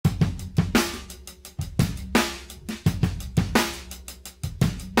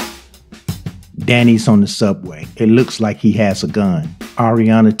Danny's on the subway. It looks like he has a gun.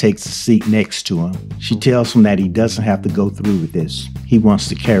 Ariana takes a seat next to him. She tells him that he doesn't have to go through with this. He wants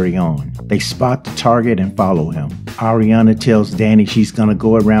to carry on. They spot the target and follow him. Ariana tells Danny she's gonna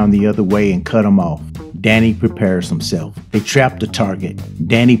go around the other way and cut him off. Danny prepares himself. They trap the target.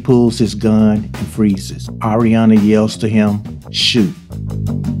 Danny pulls his gun and freezes. Ariana yells to him, "Shoot."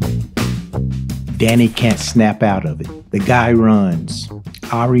 Danny can't snap out of it. The guy runs.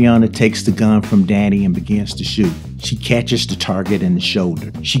 Ariana takes the gun from Danny and begins to shoot. She catches the target in the shoulder.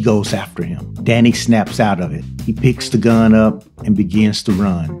 She goes after him. Danny snaps out of it. He picks the gun up and begins to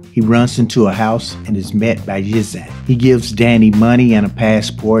run. He runs into a house and is met by Yizak. He gives Danny money and a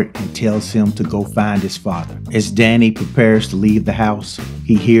passport and tells him to go find his father. As Danny prepares to leave the house,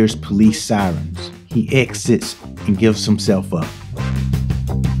 he hears police sirens. He exits and gives himself up.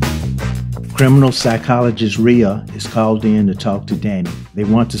 Criminal psychologist Rhea is called in to talk to Danny. They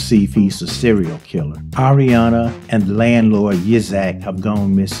want to see if he's a serial killer. Ariana and the landlord Yizak have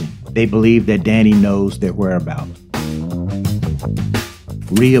gone missing. They believe that Danny knows their whereabouts.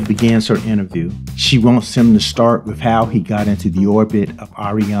 Rhea begins her interview. She wants him to start with how he got into the orbit of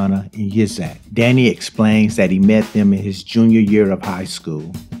Ariana and Yizak. Danny explains that he met them in his junior year of high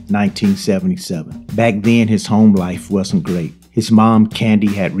school, 1977. Back then, his home life wasn't great. His mom, Candy,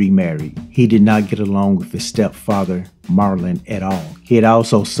 had remarried. He did not get along with his stepfather, Marlon, at all. He had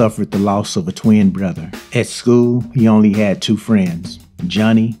also suffered the loss of a twin brother. At school, he only had two friends,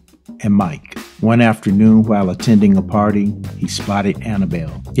 Johnny and Mike. One afternoon, while attending a party, he spotted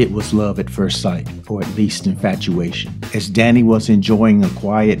Annabelle. It was love at first sight, or at least infatuation. As Danny was enjoying a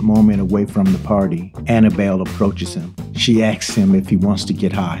quiet moment away from the party, Annabelle approaches him. She asks him if he wants to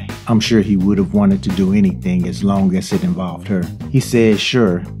get high. I'm sure he would have wanted to do anything as long as it involved her. He says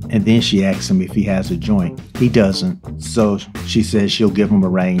sure, and then she asks him if he has a joint. He doesn't, so she says she'll give him a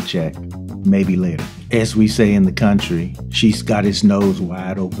rain check. Maybe later. As we say in the country, she's got his nose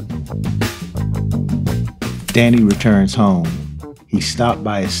wide open. Danny returns home. He's stopped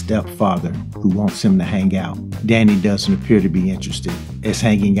by his stepfather, who wants him to hang out. Danny doesn't appear to be interested, as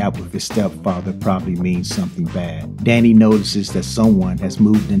hanging out with his stepfather probably means something bad. Danny notices that someone has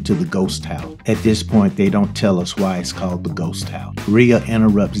moved into the ghost house. At this point, they don't tell us why it's called the ghost house. Rhea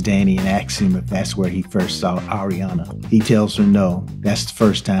interrupts Danny and asks him if that's where he first saw Ariana. He tells her no, that's the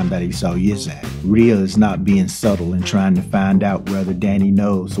first time that he saw Yizak. Rhea is not being subtle in trying to find out whether Danny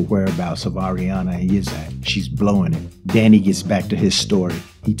knows the whereabouts of Ariana and Yizak. She's blowing it. Danny gets back to his story.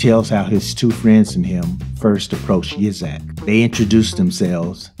 He tells how his two friends and him first approached Yizak. They introduced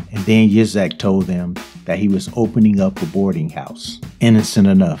themselves, and then Yizak told them that he was opening up a boarding house. Innocent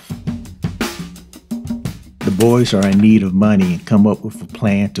enough. The boys are in need of money and come up with a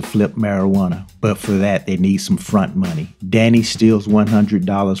plan to flip marijuana, but for that they need some front money. Danny steals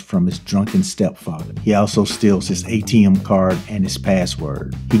 $100 from his drunken stepfather. He also steals his ATM card and his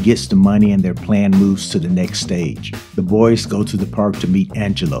password. He gets the money and their plan moves to the next stage. The boys go to the park to meet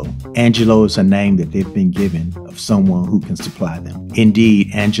Angelo. Angelo is a name that they've been given of someone who can supply them. Indeed,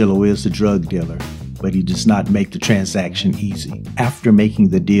 Angelo is a drug dealer, but he does not make the transaction easy. After making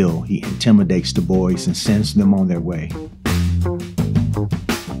the deal, he intimidates the boys and sends them on their way.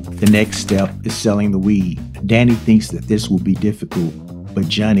 The next step is selling the weed. Danny thinks that this will be difficult, but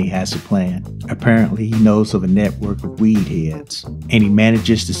Johnny has a plan. Apparently, he knows of a network of weed heads, and he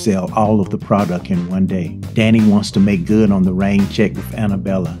manages to sell all of the product in one day. Danny wants to make good on the rain check with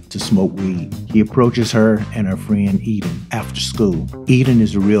Annabella to smoke weed. He approaches her and her friend Eden after school. Eden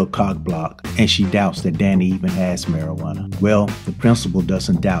is a real cockblock, and she doubts that Danny even has marijuana. Well, the principal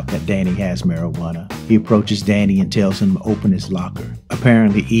doesn't doubt that Danny has marijuana. He approaches Danny and tells him to open his locker.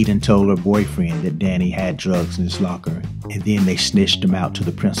 Apparently, Eden told her boyfriend that Danny had drugs in his locker, and then they snitched him out to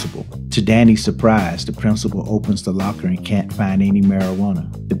the principal. To Danny's surprise, the principal opens the locker and can't find any marijuana.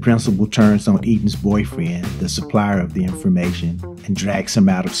 The principal turns on Eden's boyfriend, the supplier of the information, and drags him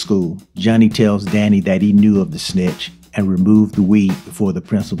out of school. Johnny tells Danny that he knew of the snitch and removed the weed before the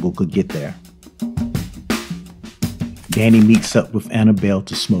principal could get there. Danny meets up with Annabelle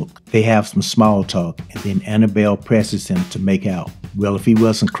to smoke. They have some small talk, and then Annabelle presses him to make out. Well, if he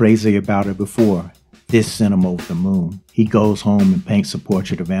wasn't crazy about her before, this sent him over the moon. He goes home and paints a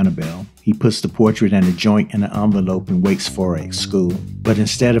portrait of Annabelle. He puts the portrait and a joint in an envelope and waits for her at school. But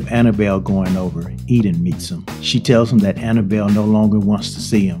instead of Annabelle going over, Eden meets him. She tells him that Annabelle no longer wants to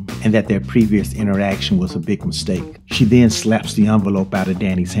see him and that their previous interaction was a big mistake. She then slaps the envelope out of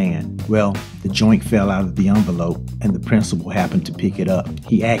Danny's hand. Well, the joint fell out of the envelope and the principal happened to pick it up.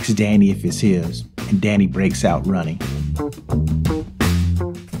 He asks Danny if it's his, and Danny breaks out running.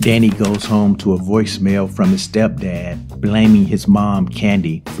 Danny goes home to a voicemail from his stepdad blaming his mom,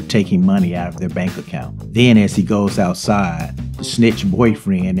 Candy, for taking money out of their bank account. Then as he goes outside, the snitch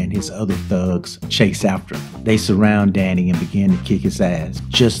boyfriend and his other thugs chase after him. They surround Danny and begin to kick his ass.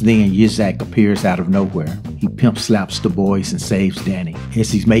 Just then, Yizak appears out of nowhere. He pimp slaps the boys and saves Danny.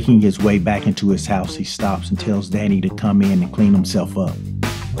 As he's making his way back into his house, he stops and tells Danny to come in and clean himself up.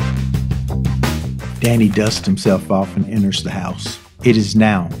 Danny dusts himself off and enters the house. It is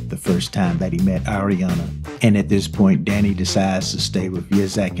now the first time that he met Ariana, and at this point, Danny decides to stay with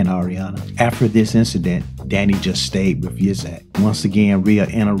Yizak and Ariana. After this incident, Danny just stayed with Yizak. Once again, Rhea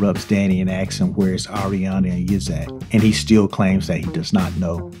interrupts Danny and asks him where is Ariana and Yizak, and he still claims that he does not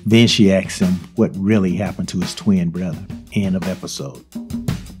know. Then she asks him what really happened to his twin brother. End of episode.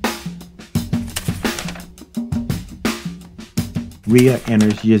 Rhea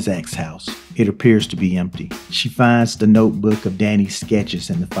enters Yizak's house. It appears to be empty. She finds the notebook of Danny's sketches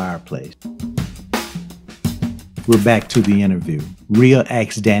in the fireplace. We're back to the interview. Rhea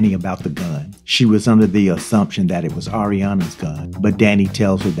asks Danny about the gun. She was under the assumption that it was Ariana's gun, but Danny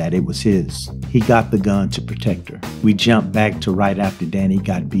tells her that it was his. He got the gun to protect her. We jump back to right after Danny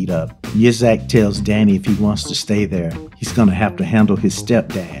got beat up. Yizak tells Danny if he wants to stay there, he's gonna have to handle his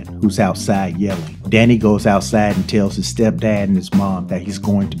stepdad, who's outside yelling. Danny goes outside and tells his stepdad and his mom that he's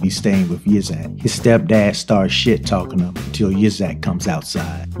going to be staying with Yizak. His stepdad starts shit-talking him until Yizak comes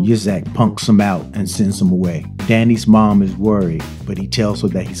outside. Yizak punks him out and sends him away. Danny's mom is worried, but he tells her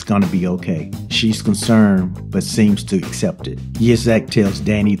that he's gonna be okay. She's concerned, but seems to accept it. Yizak tells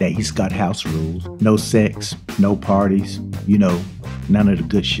Danny that he's got house rules. No sex, no parties, you know, none of the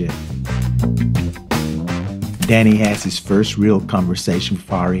good shit. Danny has his first real conversation with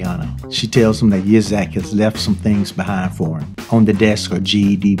Ariana. She tells him that Yizak has left some things behind for him. On the desk are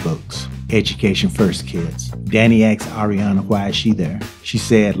GED books. Education first, kids. Danny asks Ariana why is she there. She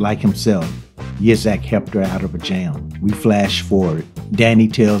said, like himself, Yizak helped her out of a jam. We flash forward. Danny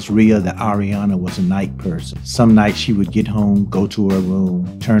tells Rhea that Ariana was a night person. Some nights she would get home, go to her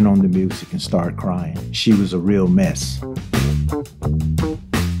room, turn on the music and start crying. She was a real mess.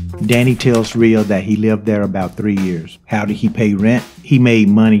 Danny tells Rhea that he lived there about 3 years. How did he pay rent? He made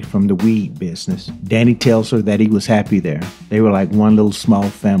money from the weed business. Danny tells her that he was happy there. They were like one little small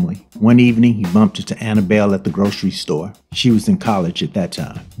family. One evening, he bumped into Annabelle at the grocery store. She was in college at that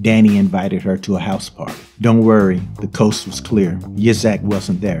time. Danny invited her to a house party. Don't worry, the coast was clear. Yizak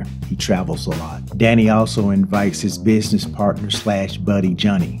wasn't there. He travels a lot. Danny also invites his business partner / buddy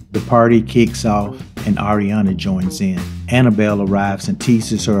Johnny. The party kicks off and Ariana joins in. Annabelle arrives and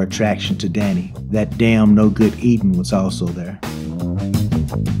teases her attraction to Danny. That damn no good Eden was also there.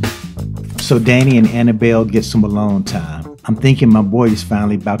 So Danny and Annabelle get some alone time. I'm thinking my boy is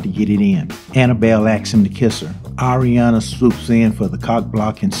finally about to get it in. Annabelle asks him to kiss her. Ariana swoops in for the cock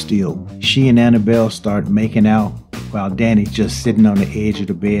block and steal. She and Annabelle start making out while Danny's just sitting on the edge of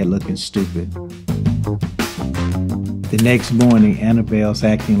the bed looking stupid. The next morning, Annabelle's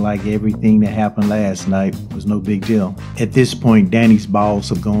acting like everything that happened last night was no big deal. At this point, Danny's balls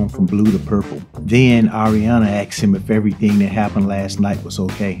have gone from blue to purple. Then Ariana asks him if everything that happened last night was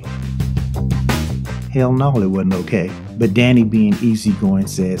okay. Hell no, it wasn't okay. But Danny, being easygoing,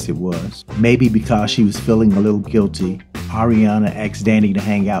 says it was. Maybe because she was feeling a little guilty, Ariana asks Danny to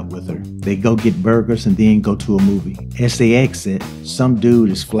hang out with her. They go get burgers and then go to a movie. As they exit, some dude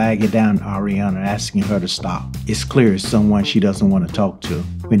is flagging down Ariana, asking her to stop. It's clear it's someone she doesn't want to talk to.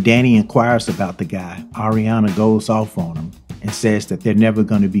 When Danny inquires about the guy, Ariana goes off on him and says that they're never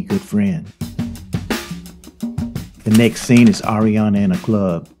going to be good friends. The next scene is Ariana in a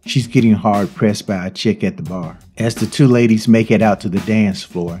club. She's getting hard pressed by a chick at the bar. As the two ladies make it out to the dance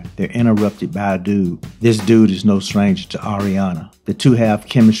floor, they're interrupted by a dude. This dude is no stranger to Ariana. The two have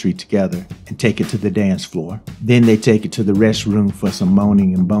chemistry together and take it to the dance floor. Then they take it to the restroom for some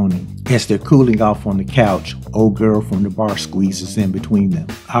moaning and boning. As they're cooling off on the couch, old girl from the bar squeezes in between them.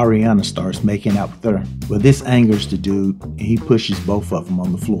 Ariana starts making out with her. Well, this angers the dude and he pushes both of them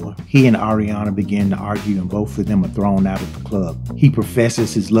on the floor. He and Ariana begin to argue and both of them are thrown out of the club. He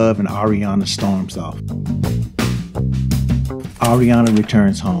professes his love and Ariana storms off. Ariana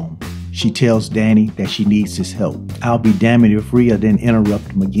returns home. She tells Danny that she needs his help. I'll be damned if Rhea didn't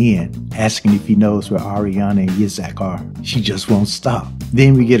interrupt him again, asking if he knows where Ariana and Yizak are. She just won't stop.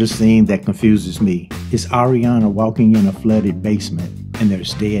 Then we get a scene that confuses me. It's Ariana walking in a flooded basement, and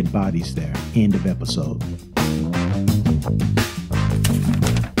there's dead bodies there. End of episode.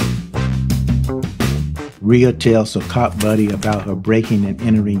 Rhea tells her cop buddy about her breaking and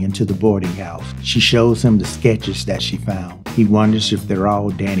entering into the boarding house. She shows him the sketches that she found. He wonders if they're all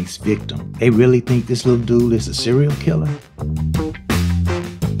Danny's victim. They really think this little dude is a serial killer?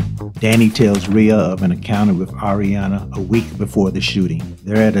 Danny tells Rhea of an encounter with Ariana a week before the shooting.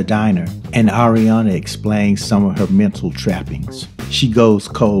 They're at a diner, and Ariana explains some of her mental trappings. She goes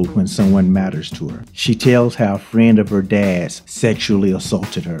cold when someone matters to her. She tells how a friend of her dad's sexually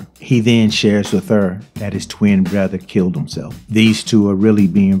assaulted her. He then shares with her that his twin brother killed himself. These two are really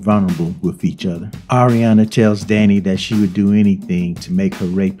being vulnerable with each other. Ariana tells Danny that she would do anything to make her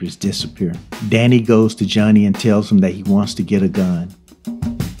rapist disappear. Danny goes to Johnny and tells him that he wants to get a gun.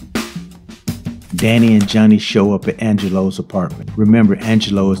 Danny and Johnny show up at Angelo's apartment. Remember,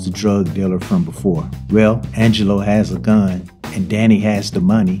 Angelo is the drug dealer from before. Well, Angelo has a gun, and Danny has the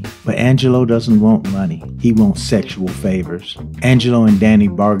money, but Angelo doesn't want money. He wants sexual favors. Angelo and Danny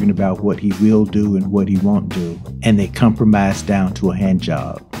bargain about what he will do and what he won't do, and they compromise down to a hand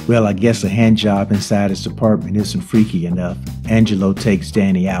job. Well, I guess a hand job inside his apartment isn't freaky enough. Angelo takes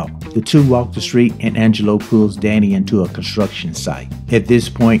Danny out. The two walk the street, and Angelo pulls Danny into a construction site. At this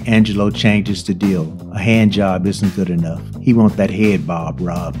point, Angelo changes the deal. A hand job isn't good enough. He wants that head bob,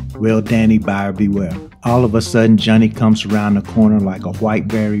 Rob. Well, Danny, buyer beware. All of a sudden, Johnny comes around the corner like a white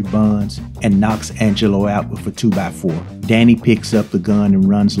berry buns and knocks Angelo out with a 2x4. Danny picks up the gun and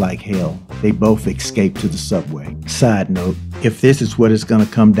runs like hell. They both escape to the subway. Side note, if this is what it's gonna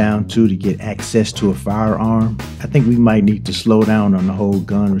come down to get access to a firearm, I think we might need to slow down on the whole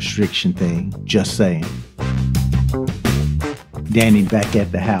gun restriction thing. Just saying. Danny back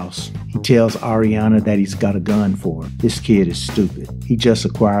at the house. He tells Ariana that he's got a gun for her. This kid is stupid. He just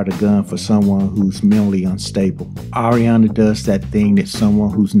acquired a gun for someone who's mentally unstable. Ariana does that thing that someone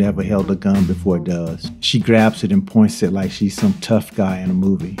who's never held a gun before does. She grabs it and points it like she's some tough guy in a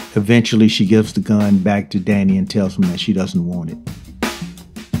movie. Eventually, she gives the gun back to Danny and tells him that she doesn't want it.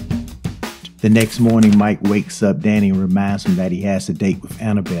 The next morning, Mike wakes up Danny and reminds him that he has a date with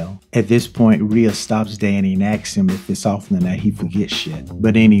Annabelle. At this point, Rhea stops Danny and asks him if it's often that he forgets shit.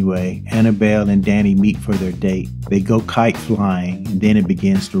 But anyway, Annabelle and Danny meet for their date. They go kite flying, and then it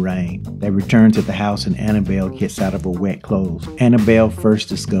begins to rain. They return to the house and Annabelle gets out of her wet clothes. Annabelle first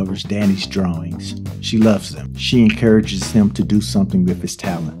discovers Danny's drawings. She loves them. She encourages him to do something with his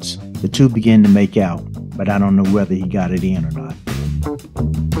talents. The two begin to make out, but I don't know whether he got it in or not.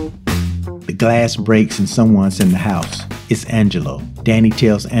 The glass breaks and someone's in the house. It's Angelo. Danny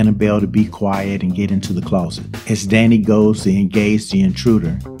tells Annabelle to be quiet and get into the closet. As Danny goes to engage the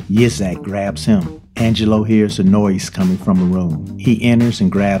intruder, Yitzhak grabs him. Angelo hears a noise coming from a room. He enters and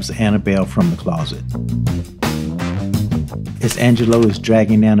grabs Annabelle from the closet. As Angelo is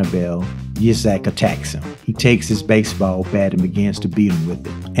dragging Annabelle, Yitzhak attacks him. He takes his baseball bat and begins to beat him with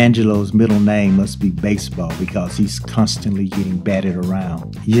it. Angelo's middle name must be Baseball because he's constantly getting batted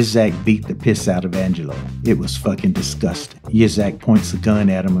around. Yitzhak beat the piss out of Angelo. It was fucking disgusting. Yitzhak points a gun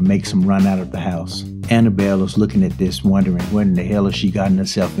at him and makes him run out of the house. Annabelle is looking at this, wondering what in the hell has she gotten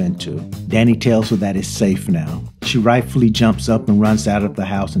herself into. Danny tells her that it's safe now. She rightfully jumps up and runs out of the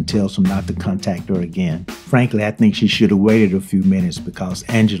house and tells him not to contact her again. Frankly, I think she should have waited a few minutes because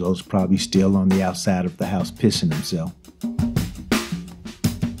Angelo's probably still on the outside of the house pissing himself.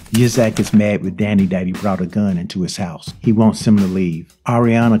 Yitzhak is mad with Danny that he brought a gun into his house. He wants him to leave.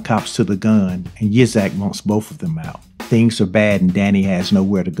 Ariana cops to the gun, and Yitzhak wants both of them out. Things are bad and Danny has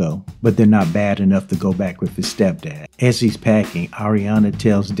nowhere to go, but they're not bad enough to go back with his stepdad. As he's packing, Ariana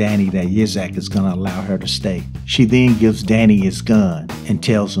tells Danny that Yitzhak is going to allow her to stay. She then gives Danny his gun and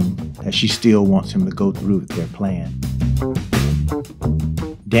tells him that she still wants him to go through with their plan.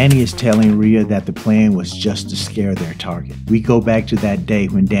 Danny is telling Rhea that the plan was just to scare their target. We go back to that day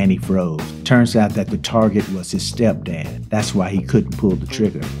when Danny froze. Turns out that the target was his stepdad. That's why he couldn't pull the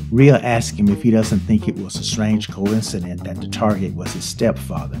trigger. Rhea asks him if he doesn't think it was a strange coincidence that the target was his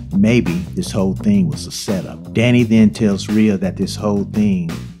stepfather. Maybe this whole thing was a setup. Danny then tells Rhea that this whole thing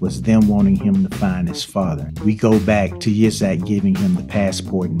was them wanting him to find his father. We go back to Yitzhak giving him the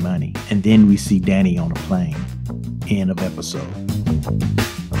passport and money, and then we see Danny on a plane. End of episode.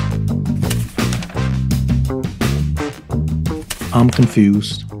 I'm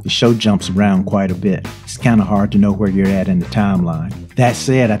confused. The show jumps around quite a bit. It's kind of hard to know where you're at in the timeline. That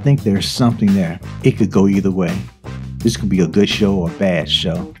said, I think there's something there. It could go either way. This could be a good show or a bad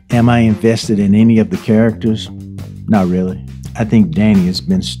show. Am I invested in any of the characters? Not really. I think Danny has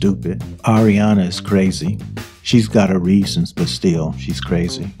been stupid. Ariana is crazy. She's got her reasons, but still, she's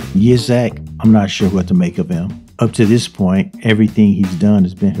crazy. Yitzhak, I'm not sure what to make of him. Up to this point, everything he's done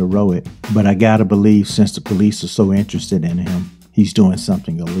has been heroic, but I gotta believe since the police are so interested in him, he's doing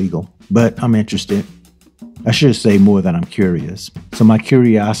something illegal. But I'm interested. I should say more than I'm curious. So my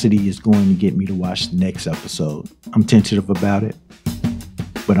curiosity is going to get me to watch the next episode. I'm tentative about it,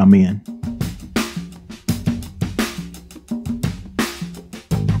 but I'm in.